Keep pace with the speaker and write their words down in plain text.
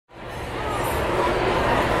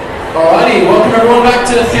welcome everyone back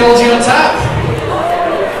to Theology on Tap.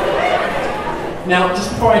 Now, just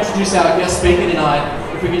before I introduce our guest speaker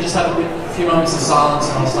tonight, if we could just have a few moments of silence,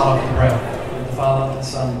 and I'll start off with a prayer. With the Father, the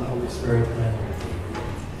Son, and the Holy Spirit. Amen.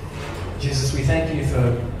 Jesus, we thank you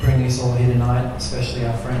for bringing us all here tonight, especially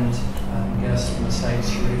our friend and guest from the States,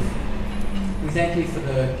 Sherif. We thank you for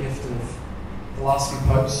the gift of the last few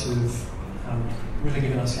popes who've really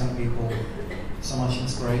given us young people so much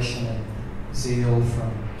inspiration and zeal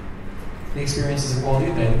from the experiences of what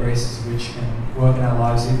you the graces of which can work in our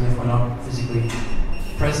lives even if we're not physically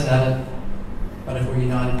present at it, but if we're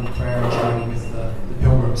united in prayer and charity with the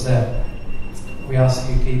pilgrims there. We ask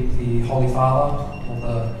that you keep the Holy Father, all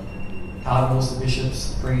the cardinals, the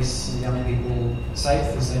bishops, the priests, and the young people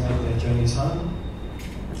safe as they make their journeys home.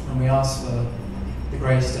 And we ask for the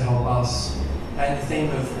grace to help us, and the theme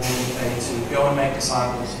of Lord's Day, to go and make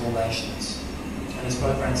disciples of all nations. And as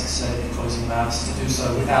Pope Francis said in closing Mass, to do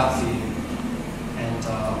so without fear and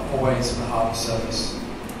always with a heart of service.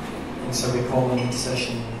 And so we call an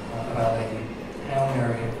intercession of Our Lady. Hail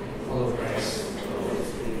Mary, full of grace.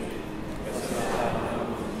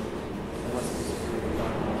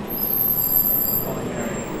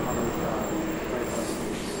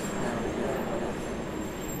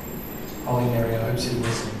 Holy Mary, I hope to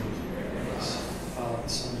listen. Father, the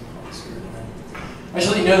Son, and the Holy Spirit. Amen.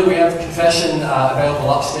 Actually, you know that we have confession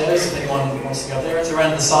available upstairs if anyone wants to go there. It's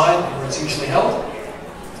around the side where it's usually held.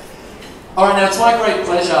 Alright, now it's my great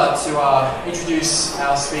pleasure to introduce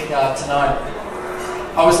our speaker tonight.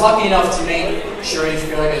 I was lucky enough to meet Sherif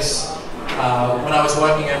Girgis when I was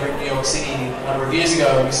working over in New York City a number of years ago,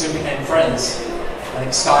 and we soon became friends. I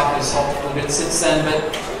think Skype has helped a little bit since then,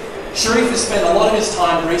 but Sherif has spent a lot of his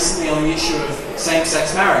time recently on the issue of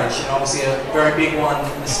same-sex marriage, and obviously a very big one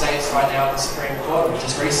in the States right now at the Supreme Court,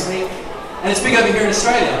 just recently. And it's big over here in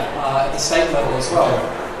Australia, at the state level as well.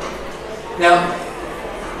 Now,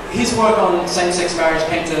 his work on same-sex marriage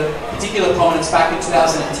came to particular prominence back in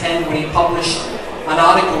 2010 when he published an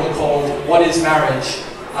article called What is Marriage?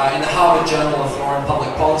 In the Harvard Journal of Law and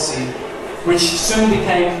Public Policy, which soon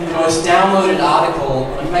became the most downloaded article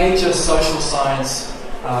on a major social science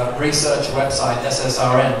research website,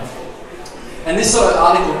 SSRN. And this sort of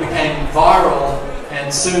article became viral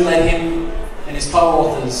and soon led him and his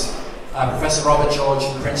co-authors, Professor Robert George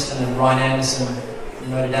from Princeton and Ryan Anderson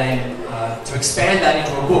from Notre Dame, to expand that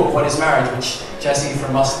into a book, What is Marriage?, which Jesse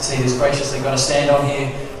from Mustard Seed has graciously got a stand on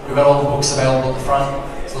here. We've got all the books available at the front.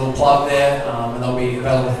 There's a little plug there, and they'll be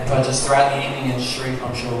available for purchase throughout the evening, and Sherif,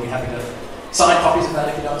 I'm sure, will be happy to sign copies of that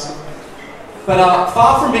if you'd ask him. But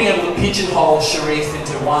far from being able to pigeonhole Sherif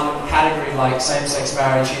into one category like same-sex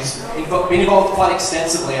marriage, he's been involved quite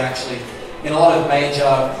extensively, actually, in a lot of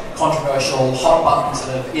major, controversial, hot-button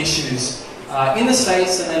sort of issues in the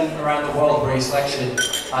States and then around the world, where he's lectured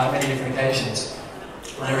on many different occasions.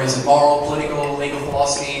 Areas of moral, political, legal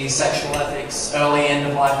philosophy, sexual ethics, early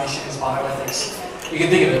end-of-life issues, bioethics. You can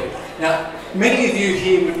think of it. Now, many of you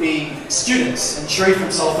here would be students, and Sherif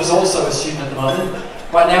himself is also a student at the moment.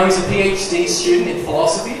 Right now he's a PhD student in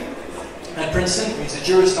philosophy at Princeton. He's a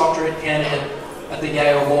Juris Doctorate candidate at the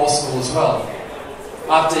Yale Law School as well.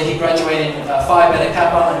 After he graduated in Phi Beta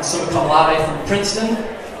Kappa and summa cum laude from Princeton,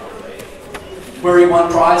 where he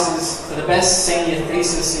won prizes for the best senior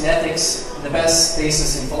thesis in ethics and the best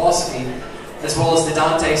thesis in philosophy, as well as the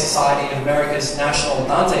Dante Society of America's National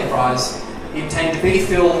Dante Prize. He obtained a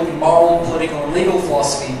B.Phil in moral, political, and legal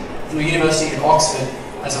philosophy from the University of Oxford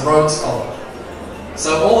as a Rhodes Scholar.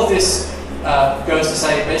 So all of this goes to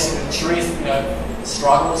say basically that Sherif,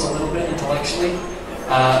 struggles a little bit intellectually.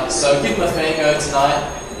 So give him a fair go tonight,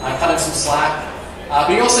 cut him some slack. But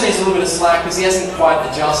he also needs a little bit of slack because he hasn't quite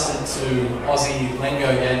adjusted to Aussie lingo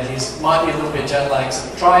yet. He might be a little bit jet lagged,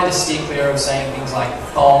 so try to steer clear of saying things like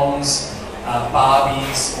thongs,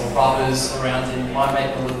 Barbies, or rubbers around him. Might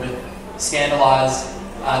make him a little bit scandalised.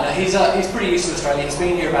 Now he's pretty used to Australia. He's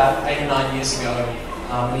been here about 8 or 9 years ago.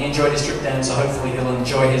 And he enjoyed his trip down, so hopefully he'll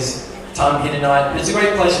enjoy his time here tonight. But it's a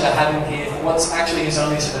great pleasure to have him here for what's actually his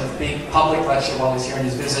only sort of big public lecture while he's here on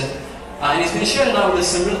his visit. And he's going to share tonight with us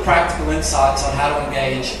some really practical insights on how to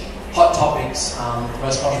engage hot topics, the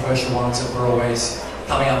most controversial ones that we're always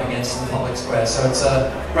coming up against in the public square. So it's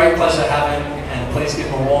a great pleasure to have him, and please give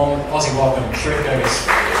him a warm Aussie welcome, Sherif Girgis.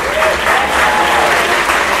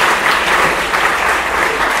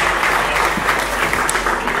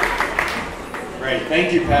 Great,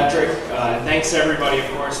 thank you, Patrick. Thanks to everybody, of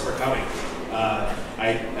course, for coming.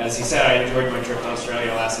 As he said, I enjoyed my trip to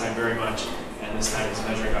Australia last time very much, and this time is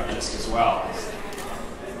measuring up just as well.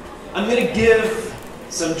 I'm going to give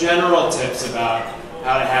some general tips about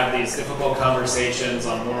how to have these difficult conversations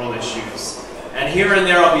on moral issues And here and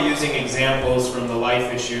there I'll be using examples from the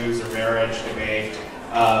life issues or marriage debate.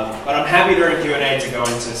 But I'm happy during Q&A to go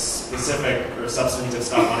into specific or substantive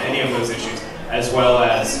stuff on any of those issues, as well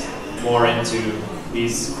as more into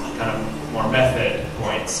these kind of more method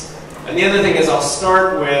points. And the other thing is I'll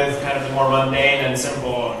start with kind of the more mundane and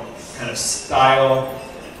simple kind of style,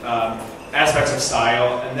 aspects of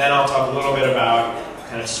style, and then I'll talk a little bit about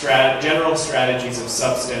kind of general strategies of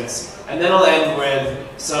substance, and then I'll end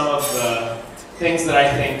with some of the things that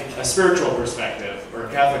I think a spiritual perspective or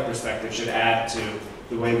a Catholic perspective should add to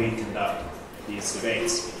the way we conduct these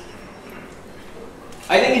debates.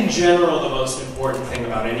 I think in general the most important thing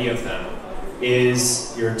about any of them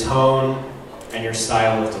is your tone and your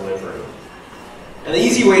style of delivery. And the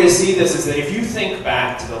easy way to see this is that if you think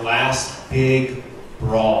back to the last big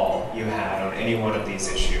brawl you had on any one of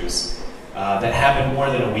these issues that happened more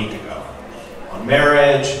than a week ago, on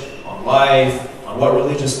marriage, on life, on what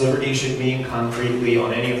religious liberty should mean concretely,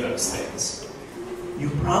 on any of those things, you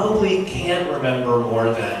probably can't remember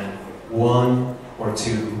more than one or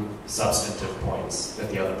two substantive points that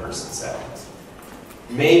the other person said.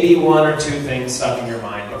 Maybe one or two things stuck in your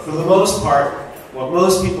mind, but for the most part, what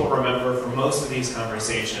most people remember from most of these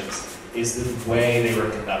conversations is the way they were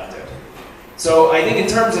conducted. So I think in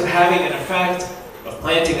terms of having an effect, of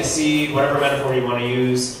planting a seed, whatever metaphor you want to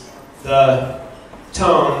use, the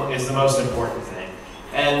tone is the most important thing.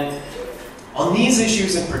 And on these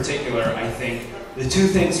issues in particular, I think the two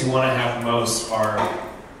things you want to have most are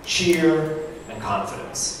cheer and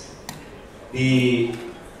confidence. On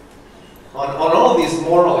all of these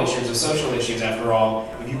moral issues or social issues, after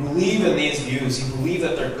all, if you believe in these views, you believe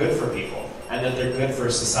that they're good for people and that they're good for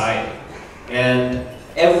society. And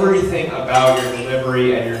everything about your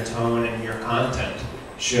delivery and your tone and your content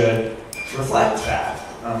should reflect that.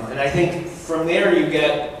 And I think from there you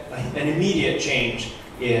get an immediate change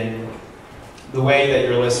in the way that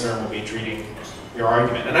your listener will be treating your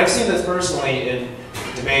argument. And I've seen this personally in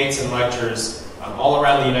debates and lectures all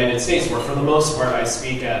around the United States, where for the most part I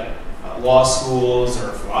speak at law schools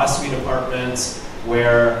or philosophy departments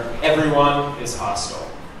where everyone is hostile.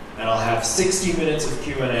 And I'll have 60 minutes of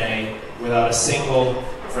Q&A without a single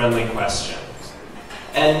friendly question.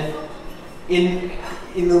 And in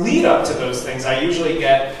the lead up to those things, I usually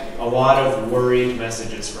get a lot of worried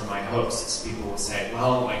messages from my hosts. People will say,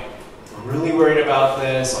 well, like, we're really worried about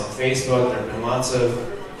this. On Facebook, there have been lots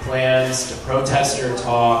of plans to protest your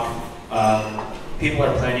talk. People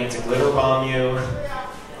are planning to glitter bomb you.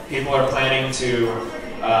 People are planning to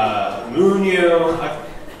moon you.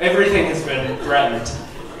 Everything has been threatened.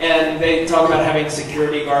 And they talk about having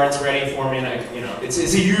security guards ready for me, and it's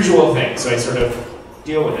a usual thing, so I sort of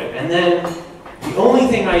deal with it. And then the only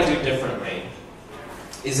thing I do differently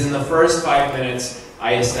is in the first 5 minutes,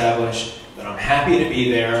 I establish that I'm happy to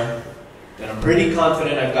be there, that I'm pretty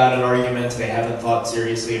confident I've got an argument they haven't thought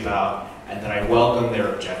seriously about, and that I welcome their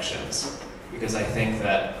objections, because I think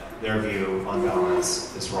that their view on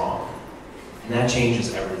balance is wrong. And that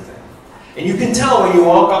changes everything. And you can tell when you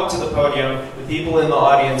walk up to the podium, the people in the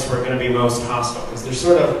audience who are going to be most hostile, because they're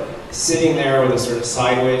sort of sitting there with a sort of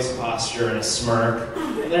sideways posture and a smirk,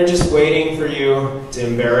 and they're just waiting for you to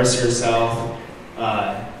embarrass yourself.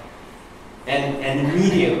 And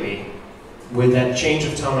immediately, with that change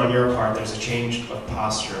of tone on your part, there's a change of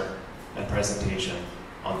posture and presentation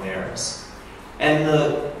on theirs. And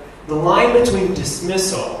the line between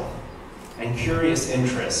dismissal and curious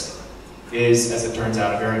interest is, as it turns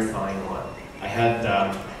out, a very fine one. I had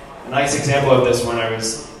a nice example of this when I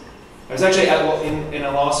was actually in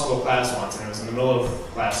a law school class once, and it was in the middle of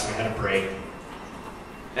class, so we had a break.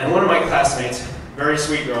 And one of my classmates, very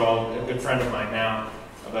sweet girl, a good friend of mine now,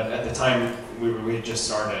 but at the time we had just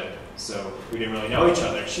started, so we didn't really know each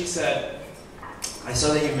other. She said, I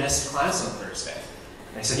saw that you missed class on Thursday.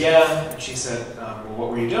 And I said, yeah. And she said, well, what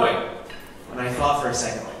were you doing? And I thought for a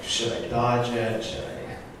second, like, should I dodge it? Should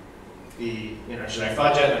I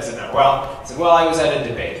fudge it? And I said, no. Well, I was at a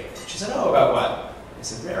debate. She said, oh, about what? I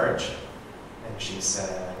said, marriage. And she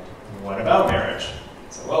said, what about marriage?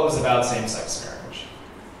 I said, well, it was about same-sex marriage.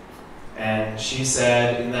 And she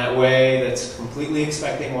said, in that way, that's completely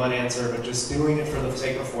expecting one answer, but just doing it for the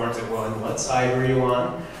sake of form, said, well, and what side were you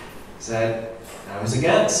on? I said, I was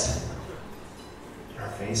against. And her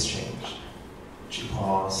face changed. She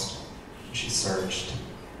paused. She searched.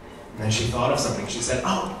 And then she thought of something. She said,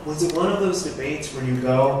 oh, was it one of those debates where you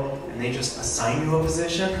go and they just assign you a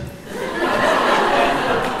position? And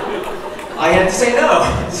I had to say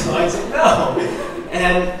no. So I said no.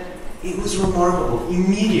 And it was remarkable.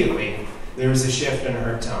 Immediately, there was a shift in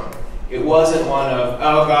her tone. It wasn't one of,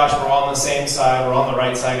 oh gosh, we're all on the same side, we're on the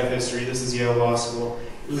right side of history, this is Yale Law School.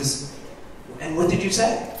 It was, And what did you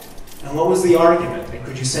say? And what was the argument? And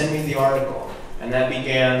could you send me the article? And that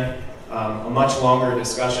began a much longer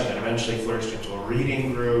discussion that eventually flourished into a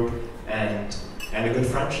reading group and a good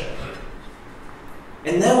friendship.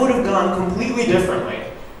 And that would have gone completely differently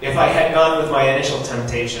if I had gone with my initial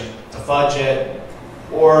temptation to fudge it,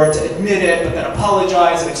 or to admit it, but then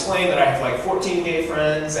apologize and explain that I have like 14 gay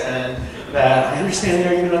friends and that I understand the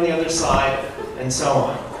argument on the other side, and so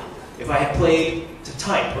on. If I had played to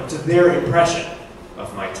type, or to their impression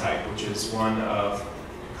of my type, which is one of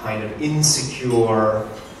kind of insecure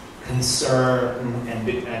concern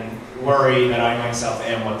and worry that I myself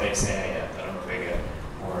am what they say I am, that I'm a bigot,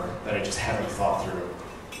 or that I just haven't thought through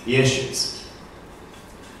the issues.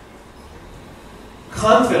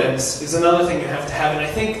 Confidence is another thing you have to have, and I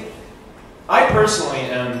think I personally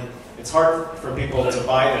am, it's hard for people to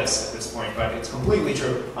buy this at this point, but it's completely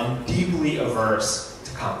true. I'm deeply averse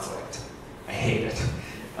to conflict. I hate it.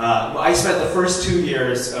 I spent the first 2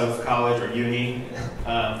 years of college or uni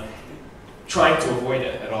trying to avoid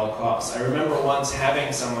it at all costs. I remember once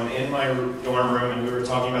having someone in my dorm room and we were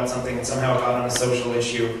talking about something and somehow it got on a social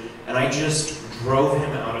issue, and I just drove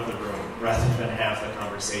him out of the room rather than have the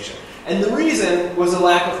conversation. And the reason was a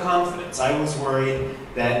lack of confidence. I was worried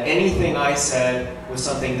that anything I said was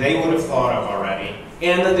something they would have thought of already,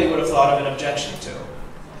 and that they would have thought of an objection to.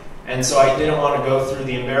 And so I didn't want to go through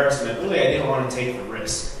the embarrassment. Really, I didn't want to take the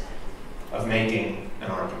risk of making an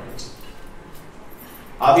argument.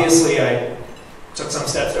 Obviously, I took some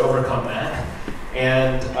steps to overcome that,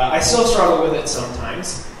 and I still struggle with it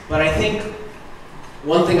sometimes, but I think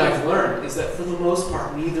one thing I've learned is that for the most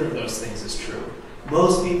part, neither of those things is true.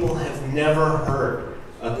 Most people have never heard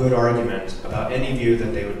a good argument about any view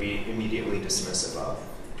that they would be immediately dismissive of.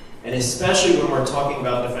 And especially when we're talking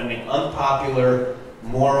about defending unpopular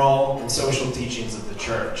moral and social teachings of the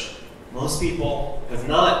church. Most people have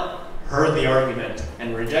not heard the argument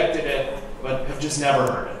and rejected it, but have just never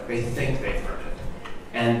heard it. They think they've heard it.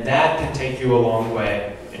 And that can take you a long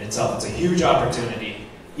way in itself. It's a huge opportunity,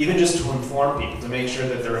 even just to inform people, to make sure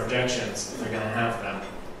that their objections, if they're going to have them,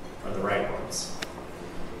 are the right ones.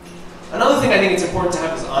 Another thing I think it's important to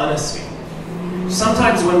have is honesty.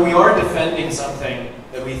 Sometimes when we are defending something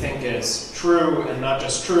that we think is true, and not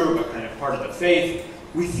just true, but kind of part of the faith,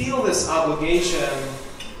 we feel this obligation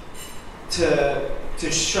to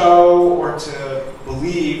show or to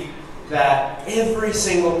believe that every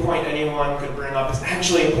single point anyone could bring up is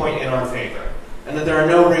actually a point in our favor, and that there are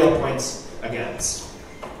no real points against.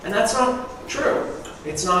 And that's not true.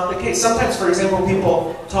 It's not the case. Sometimes, for example,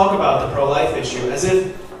 people talk about the pro-life issue as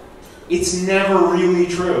if it's never really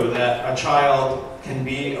true that a child can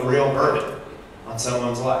be a real burden on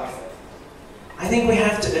someone's life. I think we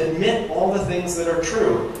have to admit all the things that are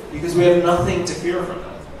true because we have nothing to fear from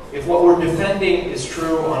them. If what we're defending is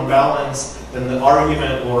true on balance, then the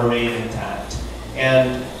argument will remain intact.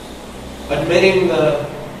 And admitting the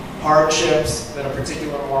hardships that a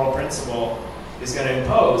particular moral principle is going to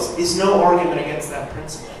impose is no argument against that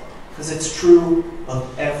principle, because it's true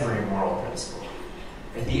of every moral principle.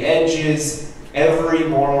 At the edges, every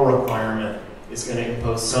moral requirement is going to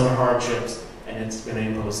impose some hardships, and it's going to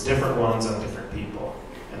impose different ones on different people.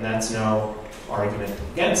 And that's no argument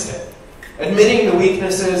against it. Admitting the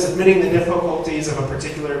weaknesses, admitting the difficulties of a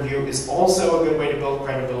particular view is also a good way to build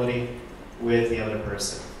credibility with the other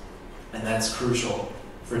person. And that's crucial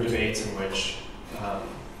for debates in which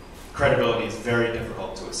credibility is very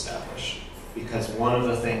difficult to establish, because one of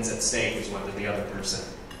the things at stake is whether the other person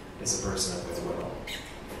is a person of goodwill.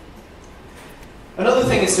 Another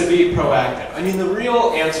thing is to be proactive. I mean, the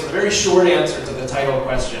real answer, the very short answer to the title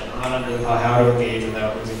question, not under the how to engage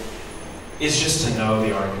without losing, is just to know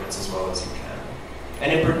the arguments as well as you can.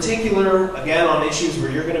 And in particular, again, on issues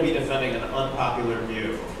where you're going to be defending an unpopular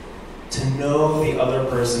view, to know the other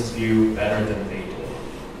person's view better than they do.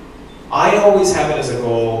 I always have it as a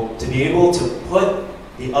goal to be able to put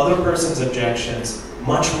the other person's objections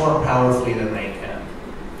much more powerfully than they can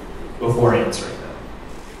before answering them.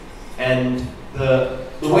 And the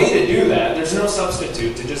way to do that, there's no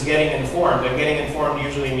substitute to just getting informed. And getting informed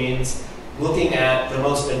usually means looking at the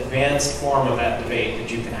most advanced form of that debate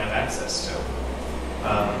that you can have access to.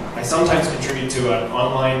 I sometimes contribute to an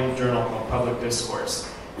online journal called Public Discourse,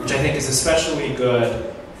 which I think is especially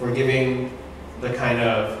good for giving the kind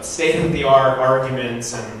of state-of-the-art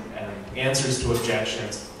arguments and answers to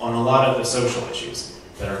objections on a lot of the social issues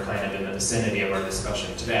that are kind of in the vicinity of our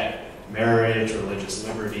discussion today. Marriage, religious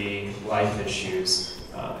liberty, life issues,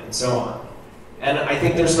 and so on. And I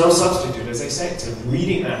think there's no substitute, as I say, to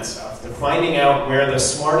reading that stuff, to finding out where the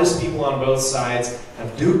smartest people on both sides have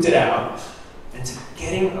duked it out, and to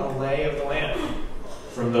getting a lay of the land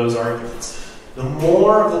from those arguments. The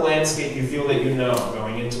more of the landscape you feel that you know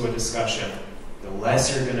going into a discussion, the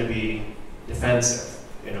less you're going to be defensive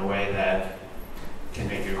in a way that can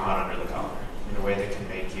make you hot under the collar, in a way that can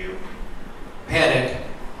make you panic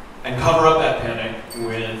and cover up that panic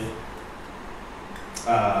with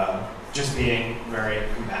just being very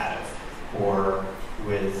combative, or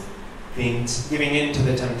with giving in to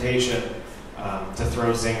the temptation to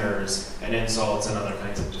throw zingers and insults and other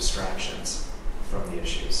kinds of distractions from the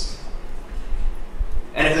issues.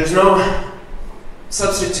 And if there's no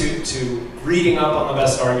substitute to reading up on the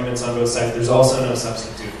best arguments on both sides, there's also no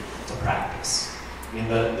substitute to practice. I mean,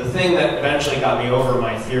 the thing that eventually got me over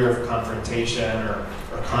my fear of confrontation or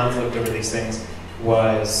conflict over these things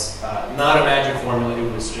was not a magic formula.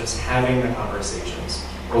 It was just having the conversations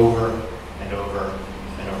over and over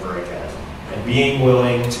and over again, and being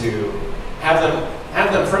willing to have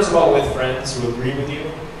them first of all with friends who agree with you,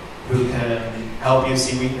 who can help you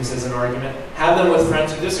see weaknesses in argument. Have them with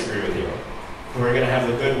friends who disagree with you, who are going to have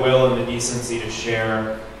the goodwill and the decency to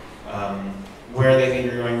share where they think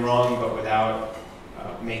you're going wrong, but without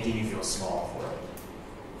making you feel small for it.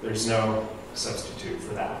 There's no substitute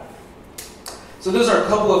for that. So those are a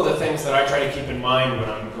couple of the things that I try to keep in mind when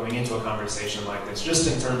I'm going into a conversation like this,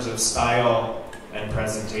 just in terms of style and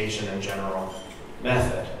presentation and general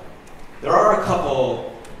method. There are a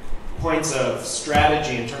couple points of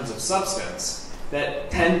strategy in terms of substance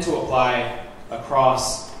that tend to apply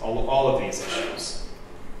across all of these issues.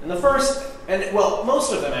 And the first, well,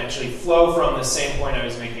 most of them actually flow from the same point I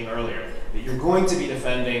was making earlier, that you're going to be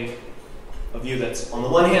defending a view that's on the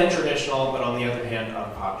one hand traditional, but on the other hand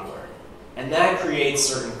unpopular. And that creates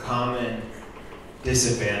certain common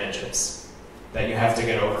disadvantages that you have to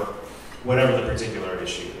get over, whatever the particular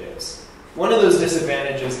issue is. One of those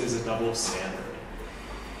disadvantages is a double standard.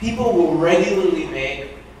 People will regularly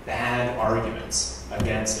make bad arguments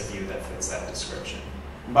against a view that fits that description.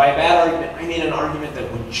 And by a bad argument, I mean an argument that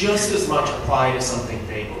would just as much apply to something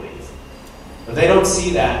they believe. But they don't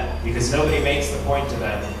see that because nobody makes the point to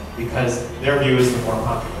them, because their view is the more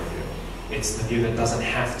popular view. It's the view that doesn't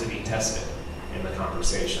have to be tested in the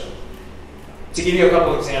conversation. To give you a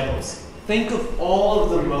couple examples, think of all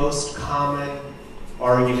of the most common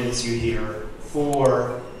arguments you hear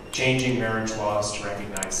for changing marriage laws to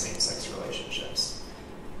recognize same-sex relationships.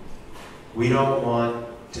 We don't want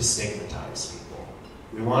to stigmatize people.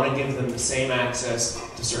 We want to give them the same access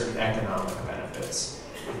to certain economic benefits.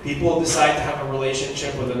 If people decide to have a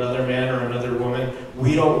relationship with another man or another woman,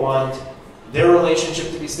 we don't want their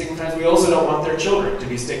relationship to be stigmatized. We also don't want their children to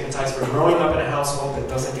be stigmatized for growing up in a household that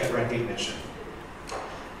doesn't get recognition.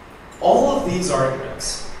 All of these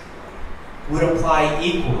arguments would apply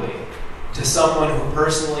equally to someone who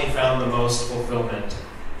personally found the most fulfillment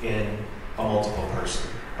in a multiple person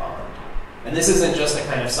bond. And this isn't just a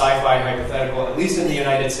kind of sci-fi hypothetical, at least in the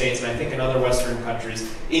United States, and I think in other Western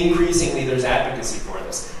countries, increasingly there's advocacy for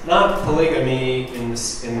this. Not polygamy in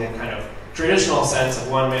the kind of traditional sense of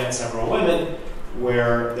one man, several women,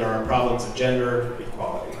 where there are problems of gender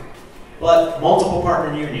equality. But multiple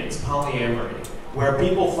partner unions, polyamory, where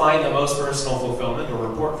people find the most personal fulfillment, or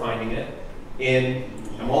report finding it, in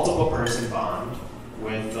a multiple person bond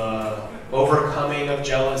with overcoming of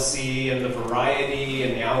jealousy and the variety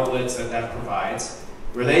and the outlets that that provides,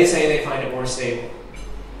 where they say they find it more stable.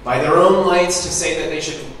 By their own lights, to say that they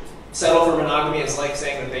should settle for monogamy is like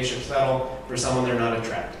saying that they should settle for someone they're not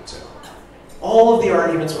attracted to. All of the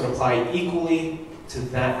arguments would apply equally to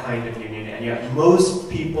that kind of union, and yet most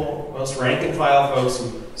people, most rank and file folks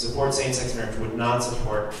who support same-sex marriage would not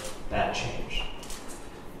support that change.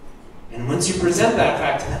 And once you present that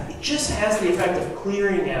fact to them, it just has the effect of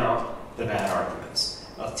clearing out the bad arguments,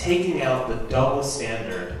 of taking out the double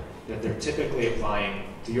standard that they're typically applying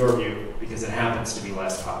to your view because it happens to be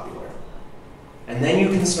less popular. And then you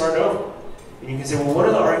can start over. And you can say, well, what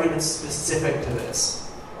are the arguments specific to this?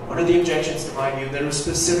 What are the objections to my view that are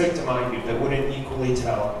specific to my view that wouldn't equally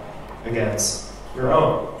tell against your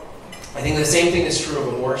own? I think the same thing is true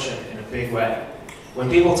of abortion in a big way. When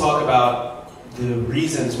people talk about the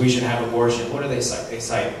reasons we should have abortion, what do they cite? They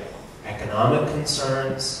cite economic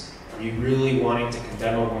concerns. Are you really wanting to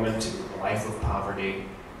condemn a woman to a life of poverty?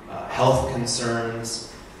 Health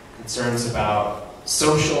concerns, concerns about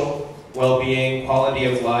social well-being, quality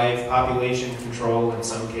of life, population control in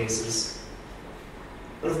some cases.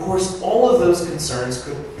 But of course, all of those concerns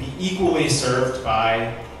could be equally served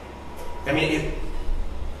by, I mean,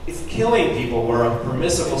 if killing people were a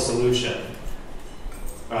permissible solution,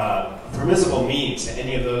 a permissible means to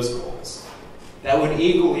any of those goals, that would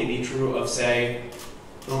equally be true of, say,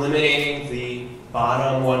 eliminating the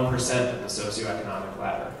bottom 1% of the socioeconomic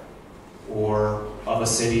ladder, or of a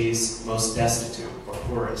city's most destitute or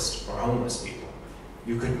poorest or homeless people.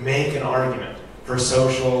 You could make an argument for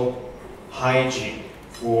social hygiene,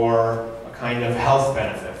 for a kind of health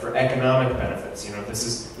benefit, for economic benefits. You know, this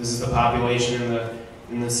is the population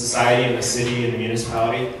in the society, in the city, in the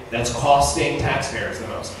municipality that's costing taxpayers the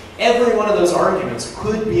most. Every one of those arguments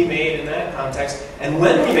could be made in that context, and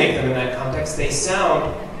when we make them in that context, they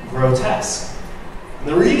sound grotesque. And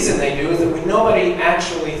the reason they do is that nobody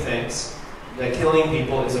actually thinks that killing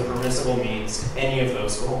people is a permissible means to any of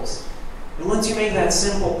those goals. And once you make that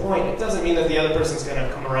simple point, it doesn't mean that the other person's going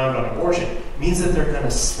to come around on abortion. It means that they're going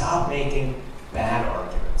to stop making bad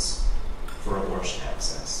arguments for abortion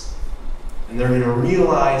access. And they're going to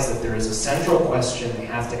realize that there is a central question they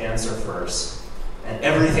have to answer first, and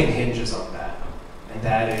everything hinges on that. And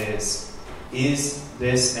that is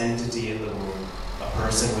this entity in the womb a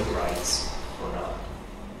person with rights or not?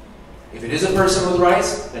 If it is a person with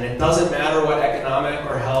rights, then it doesn't matter what economic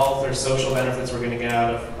or health or social benefits we're going to get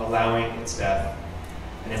out of allowing its death.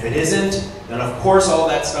 And if it isn't, then of course all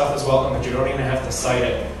that stuff is welcome, but you don't even have to cite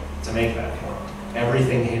it to make that point.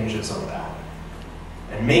 Everything hinges on that.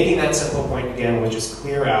 And making that simple point again would just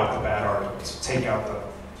clear out the bad arguments, take out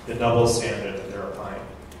the double standard that they're applying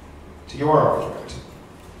to your argument.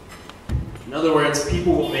 In other words,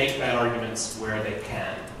 people will make bad arguments where they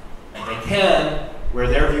can. And they can where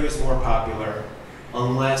their view is more popular,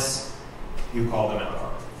 unless you call them out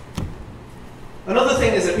on it. Another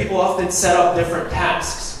thing is that people often set up different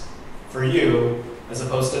tasks for you as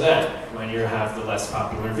opposed to them when you have the less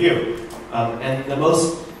popular view. And the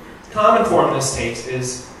most common form this takes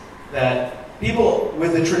is that people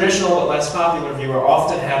with the traditional but less popular view are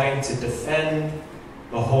often having to defend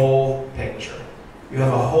the whole picture. You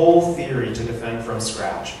have a whole theory to defend from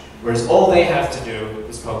scratch, whereas all they have to do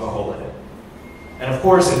is poke a hole in it. And of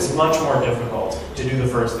course, it's much more difficult to do the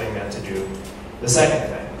first thing than to do the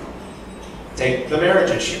second thing. Take the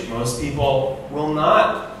marriage issue. Most people will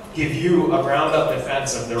not give you a ground-up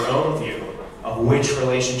defense of their own view of which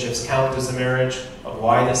relationships count as a marriage, of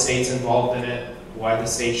why the state's involved in it, why the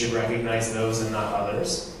state should recognize those and not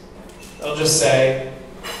others. They'll just say,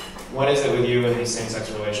 what is it with you and these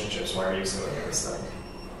same-sex relationships? Why are you so against them?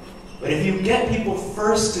 But if you get people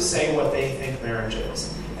first to say what they think marriage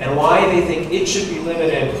is, and why they think it should be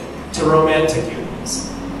limited to romantic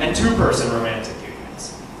unions, and two-person romantic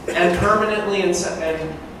unions, and permanently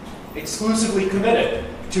and exclusively committed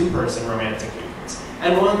two-person romantic unions,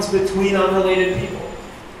 and ones between unrelated people.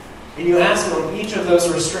 And you ask them each of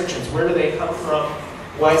those restrictions, where do they come from,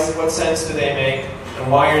 what sense do they make,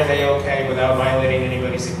 and why are they okay without violating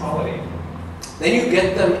anybody's equality? Then you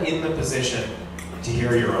get them in the position to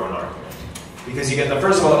hear your own argument. Because you get them,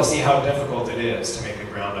 first of all, to see how difficult it is to make a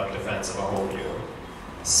ground-up defense of a whole view.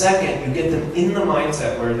 Second, you get them in the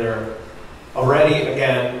mindset where they're already,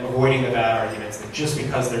 again, avoiding the bad arguments that just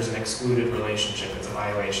because there's an excluded relationship, it's a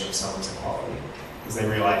violation of someone's equality. Because they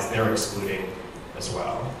realize they're excluding as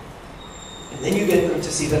well. And then you get them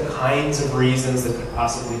to see the kinds of reasons that could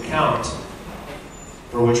possibly count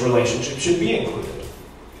for which relationship should be included.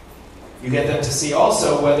 You get them to see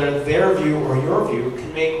also whether their view or your view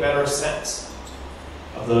can make better sense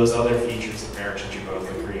of those other features of marriage that you both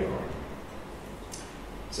agree on.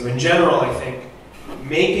 So in general, I think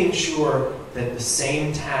making sure that the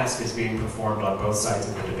same task is being performed on both sides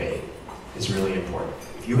of the debate is really important.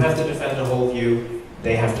 If you have to defend a whole view,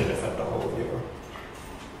 they have to defend a whole view.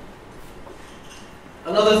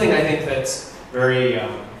 Another thing I think that's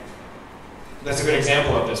that's a good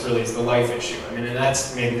example of this really is the life issue. I mean, and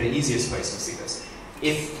that's maybe the easiest place to see this.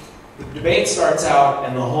 If the debate starts out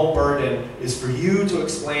and the whole burden is for you to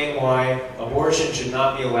explain why abortion should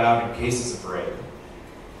not be allowed in cases of rape,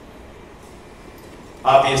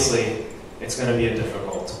 obviously it's going to be a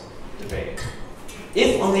difficult debate.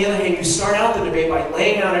 If, on the other hand, you start out the debate by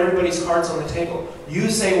laying out everybody's cards on the table, you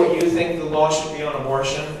say what you think the law should be on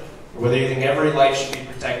abortion, or whether you think every life should be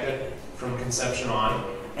protected from conception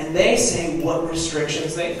on, and they say what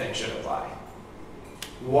restrictions they think should apply.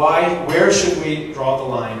 Where should we draw the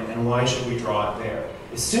line, and why should we draw it there?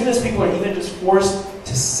 As soon as people are even just forced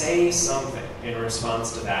to say something in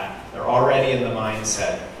response to that, they're already in the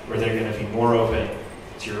mindset where they're going to be more open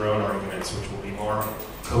to your own arguments, which will be more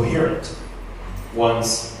coherent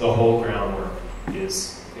once the whole groundwork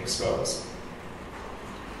is exposed.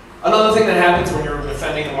 Another thing that happens when you're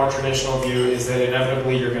defending a more traditional view is that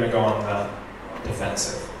inevitably you're going to go on the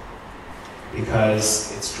defensive.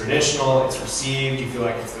 Because it's traditional, it's received, you feel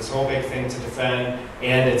like it's this whole big thing to defend,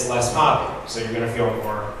 and it's less popular, so you're going to feel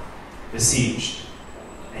more besieged.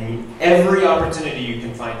 And every opportunity you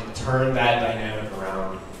can find to turn that dynamic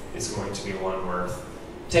around is going to be one worth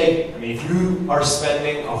I mean, if you are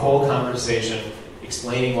spending a whole conversation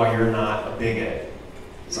explaining why you're not a bigot,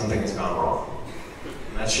 something has gone wrong.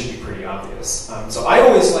 And that should be pretty obvious. So I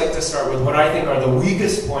always like to start with what I think are the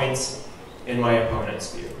weakest points in my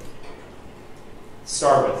opponent's view.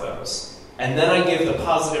 Start with those. And then I give the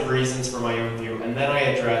positive reasons for my own view, and then I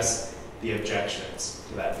address the objections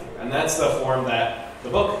to that view. And that's the form that the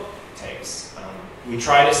book takes. We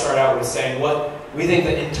try to start out with saying what we think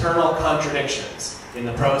the internal contradictions in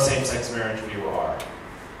the pro-same-sex marriage view are.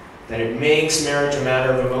 That it makes marriage a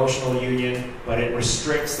matter of emotional union, but it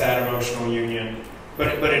restricts that emotional union, but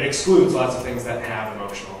it excludes lots of things that have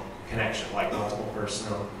emotional connection, like multiple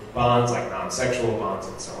personal bonds, like non-sexual bonds,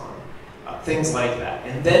 and so on. Things like that.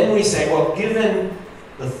 And then we say, well, given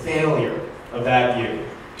the failure of that view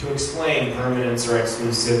to explain permanence or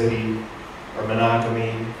exclusivity or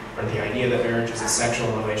monogamy or the idea that marriage is a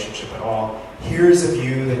sexual relationship at all, here's a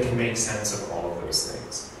view that can make sense of all of those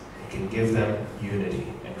things. It can give them unity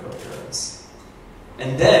and coherence.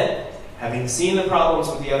 And then, having seen the problems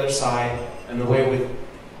with the other side and the way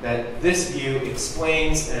that this view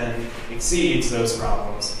explains and exceeds those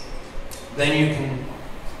problems, then you can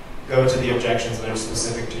go to the objections that are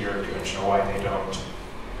specific to your view and show why they don't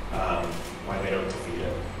defeat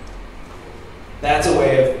it. That's a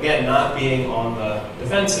way of, again, not being on the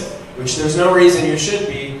defensive, which there's no reason you should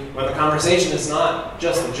be when the conversation is not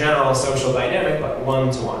just a general social dynamic, but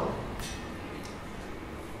one-to-one.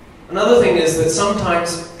 Another thing is that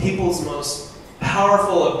sometimes people's most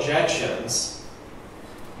powerful objections,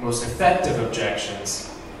 most effective objections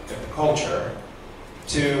in the culture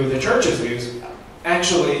to the church's views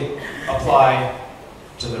actually apply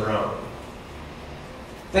to their own.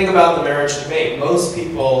 Think about the marriage debate. Most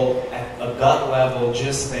people at a gut level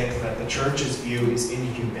just think that the church's view is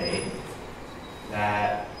inhumane,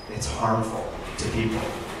 that it's harmful to people,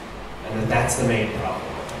 and that that's the main problem.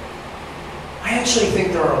 I actually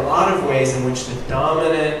think there are a lot of ways in which the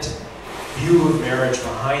dominant view of marriage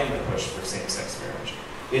behind the push for same-sex marriage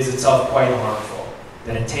is itself quite harmful,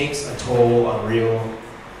 that it takes a toll on real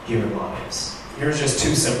human lives. Here's just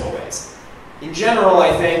two simple ways. In general,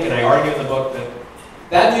 I think, and I argue in the book,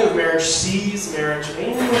 that view of marriage sees marriage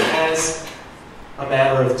mainly as a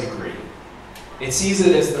matter of degree. It sees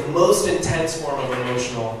it as the most intense form of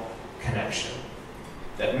emotional connection.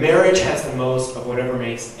 That marriage has the most of whatever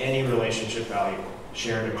makes any relationship valuable,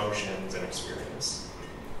 shared emotions and experience.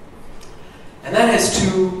 And that has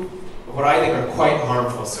two, what I think are quite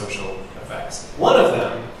harmful social effects. One of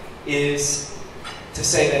them is to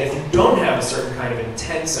say that if you don't have a certain kind of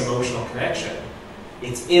intense emotional connection,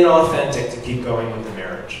 it's inauthentic to keep going with the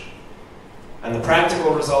marriage. And the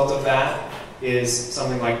practical result of that is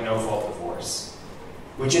something like no-fault divorce,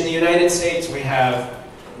 which in the United States we have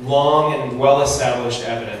long and well-established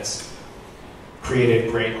evidence created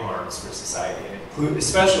great harms for society,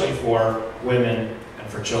 especially for women and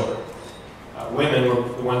for children. Women were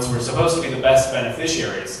the ones who were supposed to be the best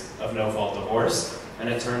beneficiaries of no-fault divorce, and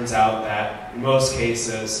it turns out that in most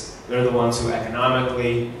cases they're the ones who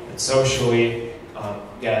economically and socially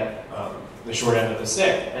get the short end of the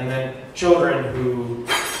stick. And then children who,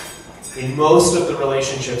 in most of the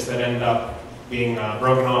relationships that end up being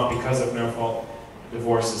broken off because of no-fault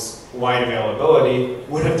divorce's wide availability,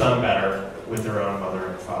 would have done better with their own mother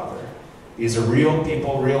and father. These are real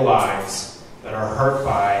people, real lives that are hurt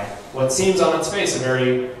by what seems on its face a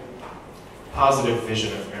very positive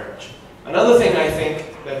vision of marriage. Another thing I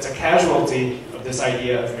think that's a casualty of this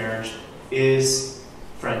idea of marriage is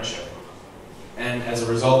friendship. And as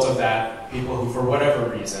a result of that, people who, for whatever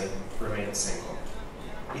reason, remain single.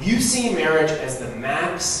 If you see marriage as the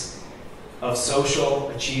max of social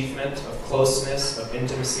achievement, of closeness, of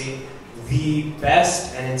intimacy, the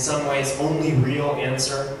best and in some ways only real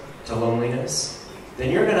answer to loneliness, then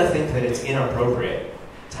you're going to think that it's inappropriate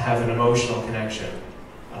to have an emotional connection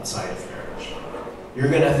outside of marriage. You're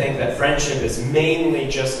going to think that friendship is mainly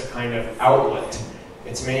just a kind of outlet.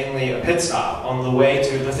 It's mainly a pit stop on the way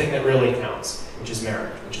to the thing that really counts, which is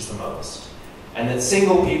marriage, which is the most. And that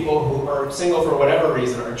single people who are single for whatever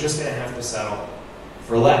reason are just going to have to settle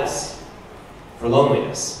for less, for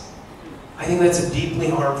loneliness. I think that's a deeply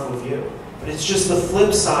harmful view. But it's just the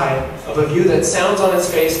flip side of a view that sounds on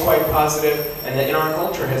its face quite positive and that in our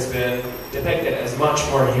culture has been depicted as much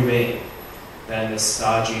more humane than this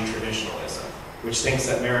stodgy traditionalism, which thinks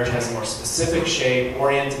that marriage has a more specific shape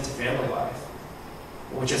oriented to family life,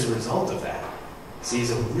 which as a result of that sees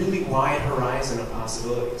a really wide horizon of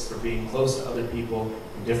possibilities for being close to other people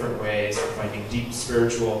in different ways, for finding deep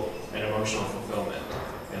spiritual and emotional fulfillment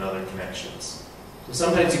in other connections. So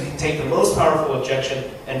sometimes you can take the most powerful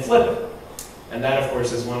objection and flip it. And that, of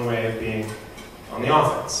course, is one way of being on the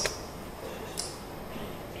offense.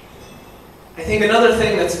 I think another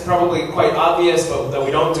thing that's probably quite obvious, but that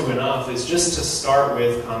we don't do enough, is just to start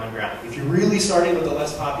with common ground. If you're really starting with a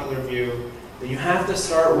less popular view, then you have to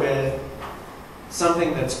start with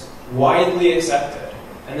something that's widely accepted,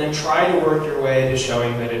 and then try to work your way to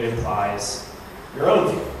showing that it implies your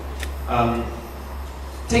own view.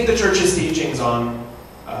 Take the church's teachings on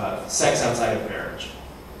sex outside of marriage.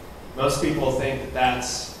 Most people think that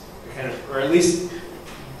that's kind of, or at least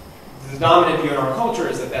the dominant view in our culture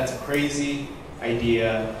is that that's a crazy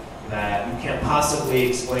idea, that you can't possibly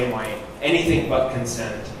explain why anything but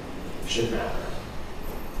consent should matter.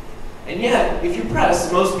 And yet, if you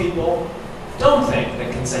press, most people don't think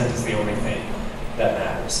that consent is the only thing that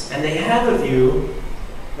matters. And they have a view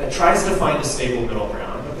that tries to find a stable middle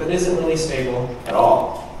ground, but that isn't really stable at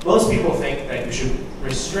all. Most people think that you should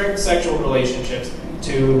restrict sexual relationships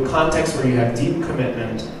to contexts where you have deep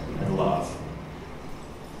commitment and love.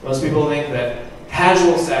 Most people think that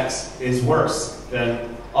casual sex is worse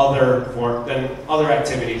than other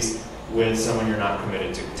activities with someone you're not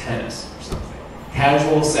committed to, tennis or something.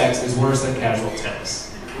 Casual sex is worse than casual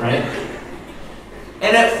tennis, right?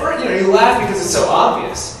 And at first, you laugh because it's so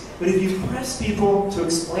obvious. But if you press people to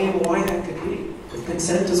explain why that could be, if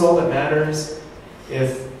consent is all that matters,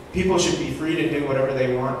 if people should be free to do whatever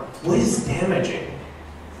they want, what is damaging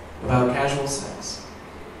about casual sex?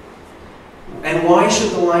 And why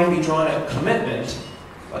should the line be drawn at commitment,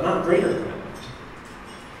 but not greater commitment?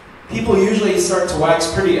 People usually start to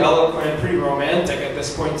wax pretty eloquent, pretty romantic at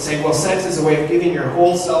this point and say, well, sex is a way of giving your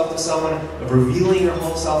whole self to someone, of revealing your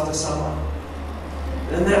whole self to someone.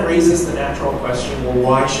 And then that raises the natural question, well,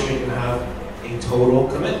 why shouldn't you have a total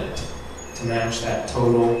commitment to match that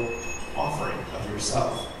total offering of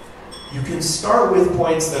yourself? You can start with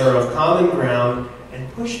points that are of common ground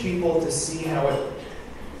and push people to see how it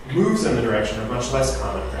moves in the direction of much less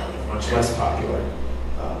common ground, of much less popular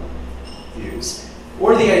views.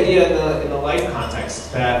 Or the idea in the life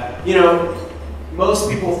context that, most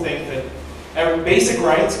people think that basic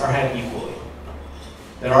rights are had equally.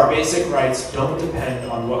 That our basic rights don't depend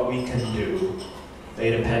on what we can do.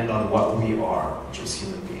 They depend on what we are, which is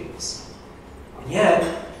human beings. And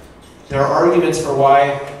yet, there are arguments for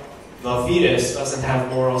why the fetus doesn't have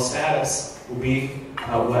moral status will be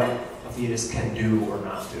about what a fetus can do or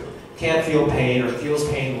not do. It can't feel pain, or it feels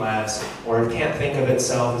pain less, or it can't think of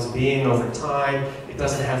itself as being over time. It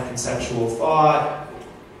doesn't have conceptual thought.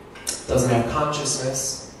 It doesn't have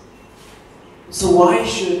consciousness. So why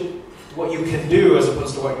should what you can do as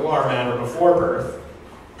opposed to what you are matter before birth,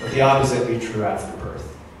 but the opposite be true after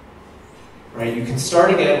birth? Right? You can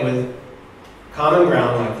start again with common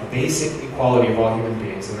ground, like the basic equality of all human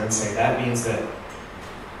beings, and then say that means that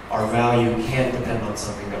our value can't depend on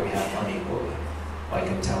something that we have unequally, like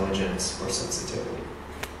intelligence or sensitivity.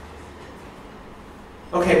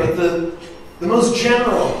 Okay, but the most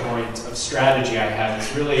general point of strategy I have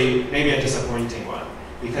is really maybe a disappointing one,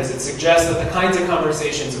 because it suggests that the kinds of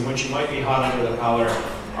conversations in which you might be hot under the collar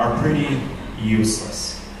are pretty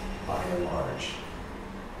useless, by and large.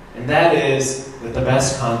 And that is that the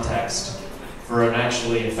best context for an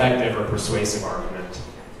actually effective or persuasive argument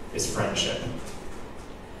is friendship.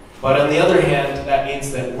 But on the other hand, that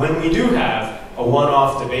means that when we do have a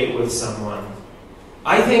one-off debate with someone,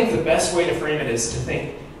 I think the best way to frame it is to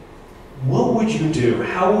think, what would you do?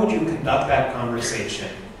 How would you conduct that conversation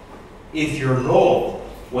if your goal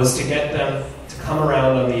was to get them to come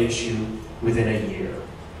around on the issue within a year?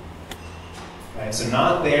 Okay, so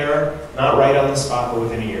not there, not right on the spot, but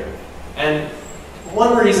within a year. And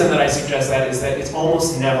one reason that I suggest that is that it's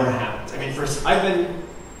almost never happened. I mean, first, I've been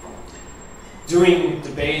doing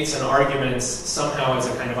debates and arguments somehow as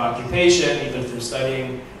a kind of occupation, either through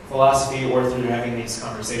studying philosophy or through having these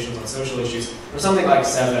conversations on social issues, for something like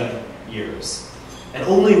 7 years. And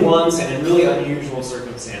only once, and in really unusual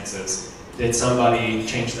circumstances, did somebody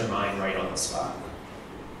change their mind right on the spot.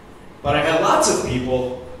 But I've had lots of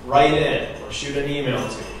people write in, or shoot an email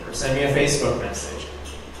to me, or send me a Facebook message.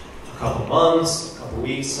 A couple months, a couple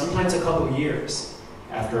weeks, sometimes a couple years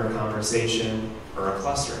after a conversation, or a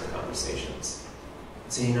cluster of conversations.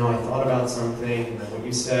 So, I thought about something, and then what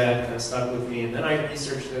you said kind of stuck with me, and then I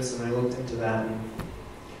researched this, and I looked into that.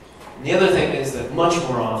 And the other thing is that much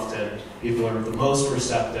more often, people are the most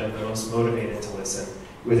receptive, the most motivated to listen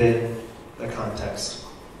within the context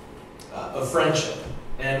of friendship.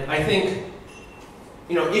 And I think,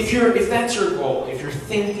 if that's your goal, if you're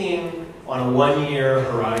thinking on a 1-year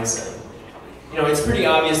horizon, it's pretty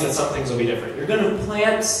obvious that some things will be different. You're going to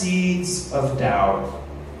plant seeds of doubt,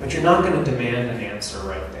 but you're not going to demand an answer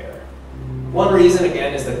right there. One reason,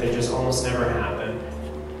 again, is that they just almost never happen.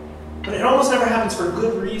 But it almost never happens for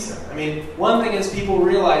good reason. I mean, one thing is people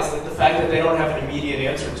realize that the fact that they don't have an immediate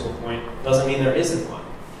answer to a point doesn't mean there isn't one.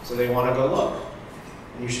 So they want to go look.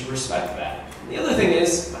 And you should respect that. And the other thing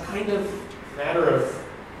is a kind of matter of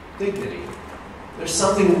dignity. There's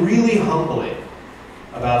something really humbling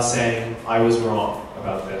about saying, I was wrong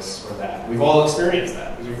about this or that. We've all experienced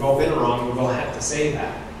that, because we've all been wrong, we've all had to say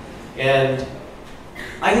that. And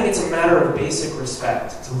I think it's a matter of basic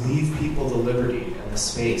respect to leave people the liberty and the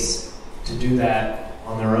space to do that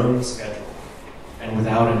on their own schedule and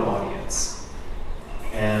without an audience.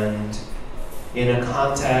 And in a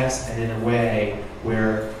context and in a way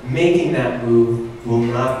where making that move will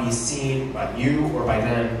not be seen by you or by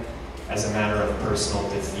them as a matter of personal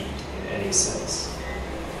defeat in any sense.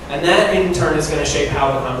 And that in turn is going to shape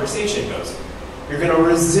how the conversation goes. You're going to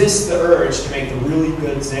resist the urge to make the really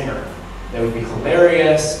good zinger that would be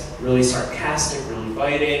hilarious, really sarcastic, really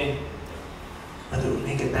biting, but it would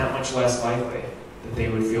make it that much less likely that they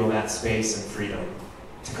would feel that space and freedom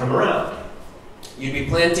to come around. You'd be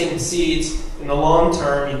planting seeds in the long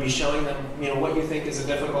term. You'd be showing them, what you think is a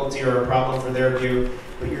difficulty or a problem for their view,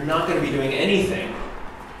 but you're not going to be doing anything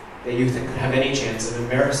that you think could have any chance of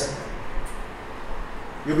embarrassing them.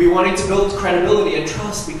 You'll be wanting to build credibility and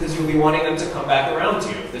trust because you'll be wanting them to come back around to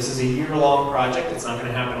you. If this is a year-long project, it's not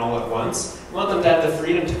going to happen all at once. You want them to have the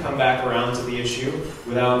freedom to come back around to the issue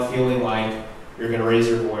without feeling like you're going to raise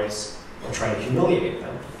your voice or try to humiliate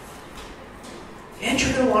them. And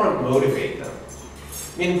you're going to want to motivate them.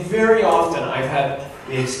 I mean, very often I've had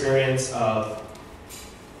the experience of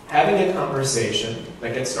having a conversation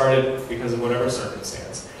that gets started because of whatever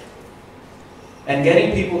circumstance, and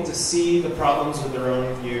getting people to see the problems with their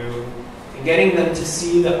own view, and getting them to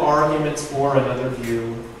see the arguments for another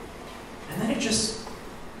view, and then it just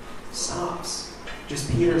stops,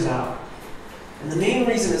 just peters out. And the main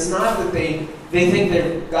reason is not that they think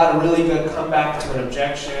they've got a really good comeback to an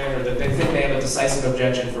objection, or that they think they have a decisive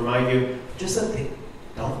objection for my view, just that they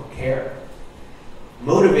don't care.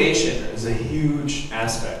 Motivation is a huge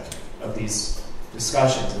aspect of these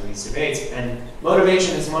discussions and these debates, and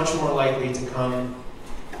motivation is much more likely to come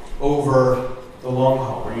over the long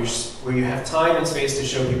haul, where you have time and space to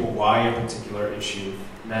show people why a particular issue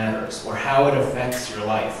matters, or how it affects your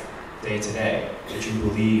life day to day, that you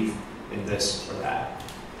believe in this or that.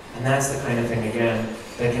 And that's the kind of thing, again,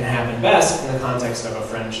 that can happen best in the context of a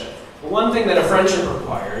friendship. But one thing that a friendship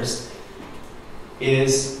requires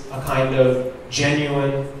is a kind of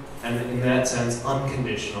genuine, and in that sense,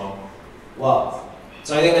 unconditional love.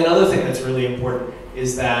 So I think another thing that's really important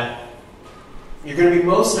is that you're going to be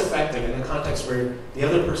most effective in the context where the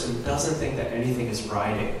other person doesn't think that anything is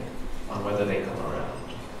riding on whether they come around.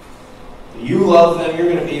 You love them, you're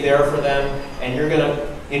going to be there for them, and you're going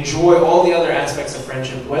to enjoy all the other aspects of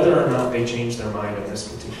friendship, whether or not they change their mind on this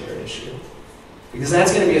particular issue. Because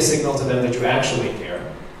that's going to be a signal to them that you actually care,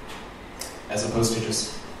 as opposed to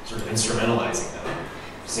just sort of instrumentalizing them,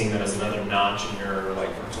 seeing them as another notch in your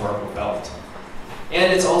rhetorical belt.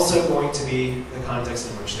 And it's also going to be the context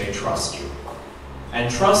in which they trust you.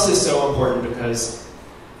 And trust is so important because,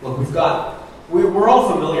 look, we're all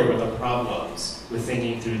familiar with the problems with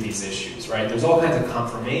thinking through these issues, right? There's all kinds of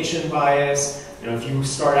confirmation bias. If you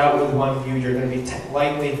start out with one view, you're going to be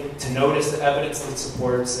likely to notice the evidence that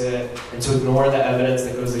supports it and to ignore the evidence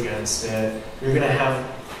that goes against it. You're going to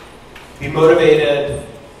be motivated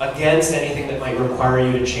against anything that might require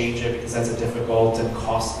you to change it because that's a difficult and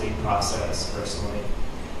costly process, personally.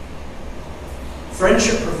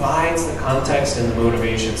 Friendship provides the context and the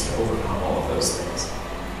motivations to overcome all of those things.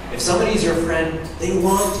 If somebody's your friend, they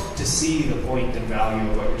want to see the point and value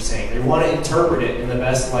of what you're saying. They want to interpret it in the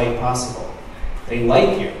best light possible. They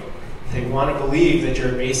like you. They want to believe that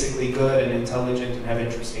you're basically good and intelligent and have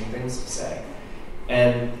interesting things to say.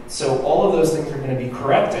 And so all of those things are going to be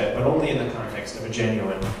corrected, but only in the context of a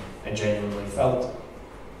genuine and genuinely felt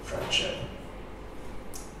friendship.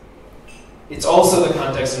 It's also the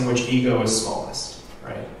context in which ego is smallest,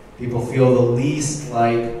 right? People feel the least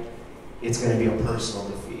like it's going to be a personal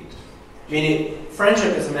defeat. I mean,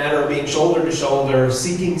 friendship is a matter of being shoulder to shoulder,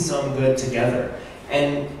 seeking some good together.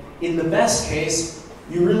 And in the best case,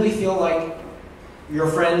 you really feel like your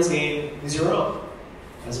friend's game is your own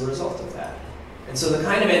as a result of that. And so the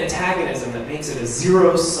kind of antagonism that makes it a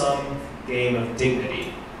zero-sum game of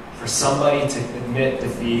dignity for somebody to admit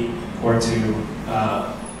defeat or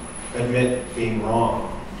to admit being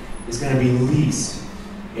wrong is going to be least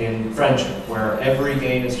in friendship, where every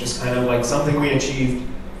gain is just kind of like something we achieved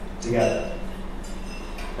together.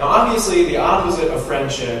 Now, obviously, the opposite of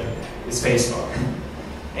friendship is Facebook.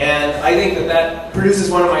 And I think that produces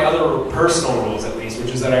one of my other personal rules, at least,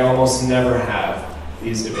 which is that I almost never have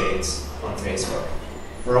these debates on Facebook.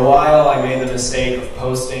 For a while, I made the mistake of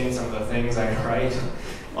posting some of the things I write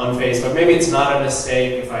on Facebook. Maybe it's not a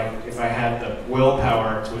mistake if I had the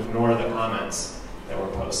willpower to ignore the comments that were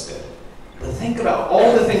posted. But think about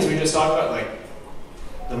all the things we just talked about, like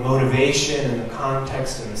the motivation and the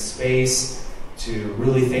context and the space to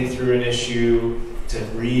really think through an issue, to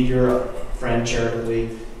read your friend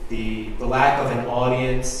charitably, the lack of an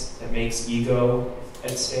audience that makes ego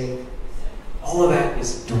at stake. All of that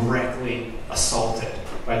is directly assaulted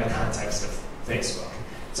by the context of Facebook.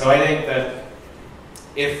 So I think that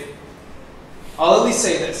I'll at least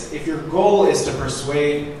say this, if your goal is to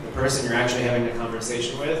persuade the person you're actually having a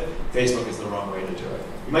conversation with, Facebook is the wrong way to do it.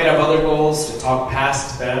 You might have other goals, to talk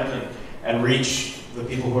past them and reach the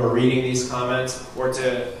people who are reading these comments, or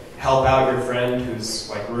to help out your friend who's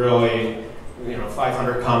like really,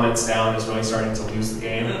 500 comments down, is really starting to lose the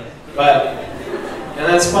game. And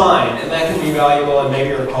that's fine, and that can be valuable, and maybe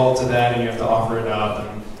you're called to that and you have to offer it up,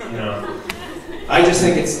 and I just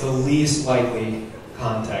think it's the least likely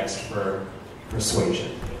context for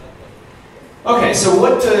persuasion. Okay, so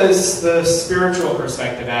what does the spiritual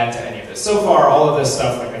perspective add to any of this? So far, all of this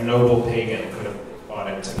stuff, like a noble pagan could have bought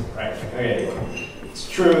into, right? Okay, it's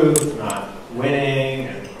truth, not winning,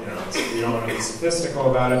 and you don't want to be sophistical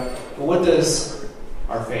about it. But what does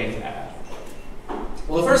our faith add?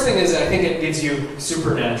 Well, the first thing is I think it gives you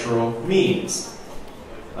supernatural means.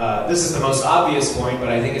 This is the most obvious point, but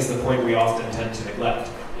I think it's the point we often tend to neglect.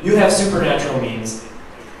 You have supernatural means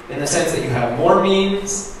in the sense that you have more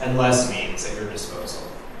means and less means at your disposal.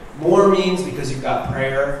 More means because you've got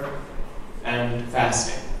prayer and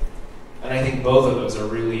fasting. And I think both of those are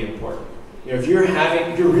really important. If you're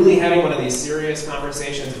really having one of these serious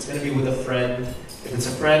conversations, it's going to be with a friend. If it's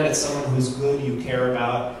a friend, it's someone who's good you care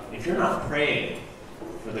about. If you're not praying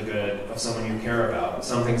for the good of someone you care about,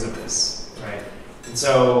 something's amiss, right? And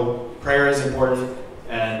so prayer is important,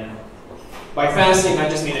 and by fasting, I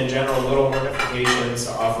just mean in general little mortifications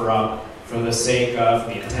to offer up for the sake of,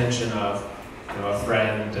 the intention of a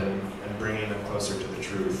friend and bringing them closer to the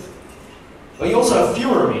truth. But you also have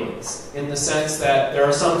fewer means, in the sense that there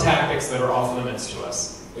are some tactics that are off limits to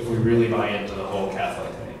us if we really buy into the whole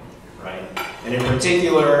Catholic thing, right? And in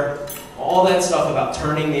particular, all that stuff about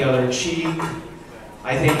turning the other cheek,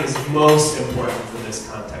 I think is most important for this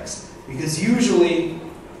context. Because usually,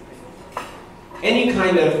 any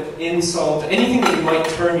kind of insult, anything that you might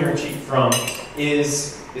turn your cheek from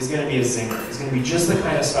is going to be a zinger. It's going to be just the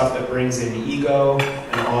kind of stuff that brings in ego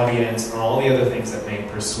and audience and all the other things that make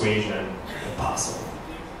persuasion impossible.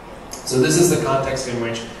 So this is the context in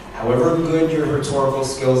which, however good your rhetorical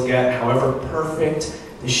skills get, however perfect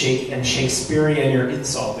and Shakespearean your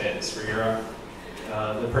insult is for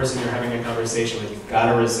the person you're having a conversation with, you've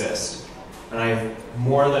got to resist. And I've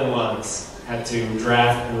more than once had to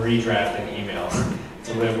draft and redraft an email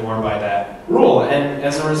to live more by that rule. And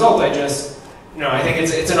as a result, I think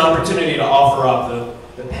it's an opportunity to offer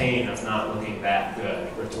up the pain of not looking that good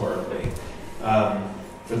rhetorically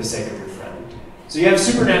for the sake of your friend. So you have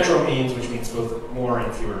supernatural means, which means both more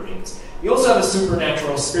and fewer means. You also have a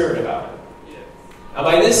supernatural spirit about it. Now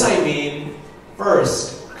by this I mean,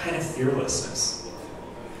 first, a kind of fearlessness.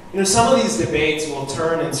 Some of these debates will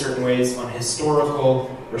turn in certain ways on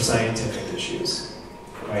historical or scientific issues,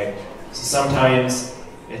 right? So sometimes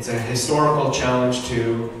it's a historical challenge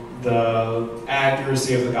to the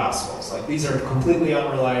accuracy of the Gospels. Like, these are completely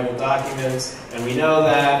unreliable documents, and we know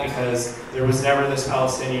that because there was never this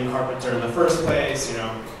Palestinian carpenter in the first place.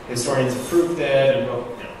 Historians have proved it,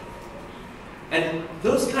 and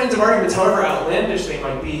those kinds of arguments, however outlandish they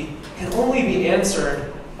might be, can only be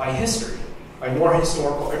answered by history. By more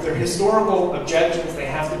historical, if they're historical objections, they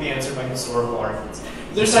have to be answered by historical arguments.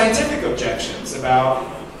 If they're scientific objections about,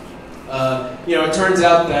 it turns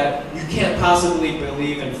out that you can't possibly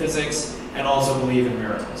believe in physics and also believe in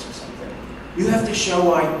miracles or something. You have to show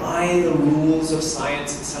why, by the rules of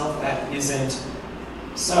science itself, that isn't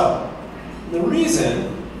so. And the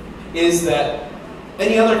reason is that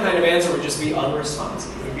any other kind of answer would just be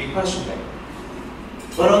unresponsive. It would be questioning.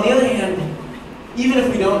 But on the other hand, even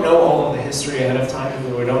if we don't know all of the history ahead of time,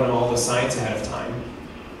 if we don't know all the science ahead of time,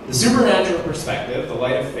 the supernatural perspective, the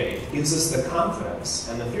light of faith, gives us the confidence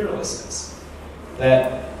and the fearlessness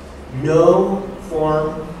that no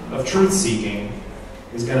form of truth-seeking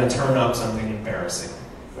is going to turn up something embarrassing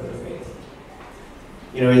for the faith.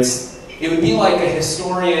 It would be like a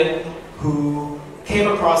historian who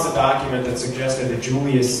came across a document that suggested that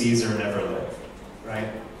Julius Caesar never lived, right?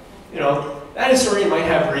 That historian might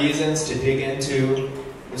have reasons to dig into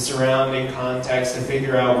the surrounding context to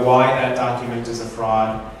figure out why that document is a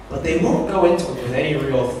fraud, but they won't go into it with any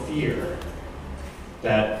real fear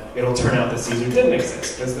that it'll turn out that Caesar didn't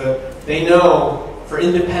exist, because they know, for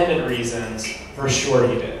independent reasons, for sure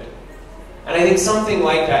he did. And I think something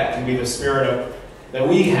like that can be the spirit that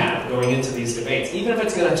we have going into these debates. Even if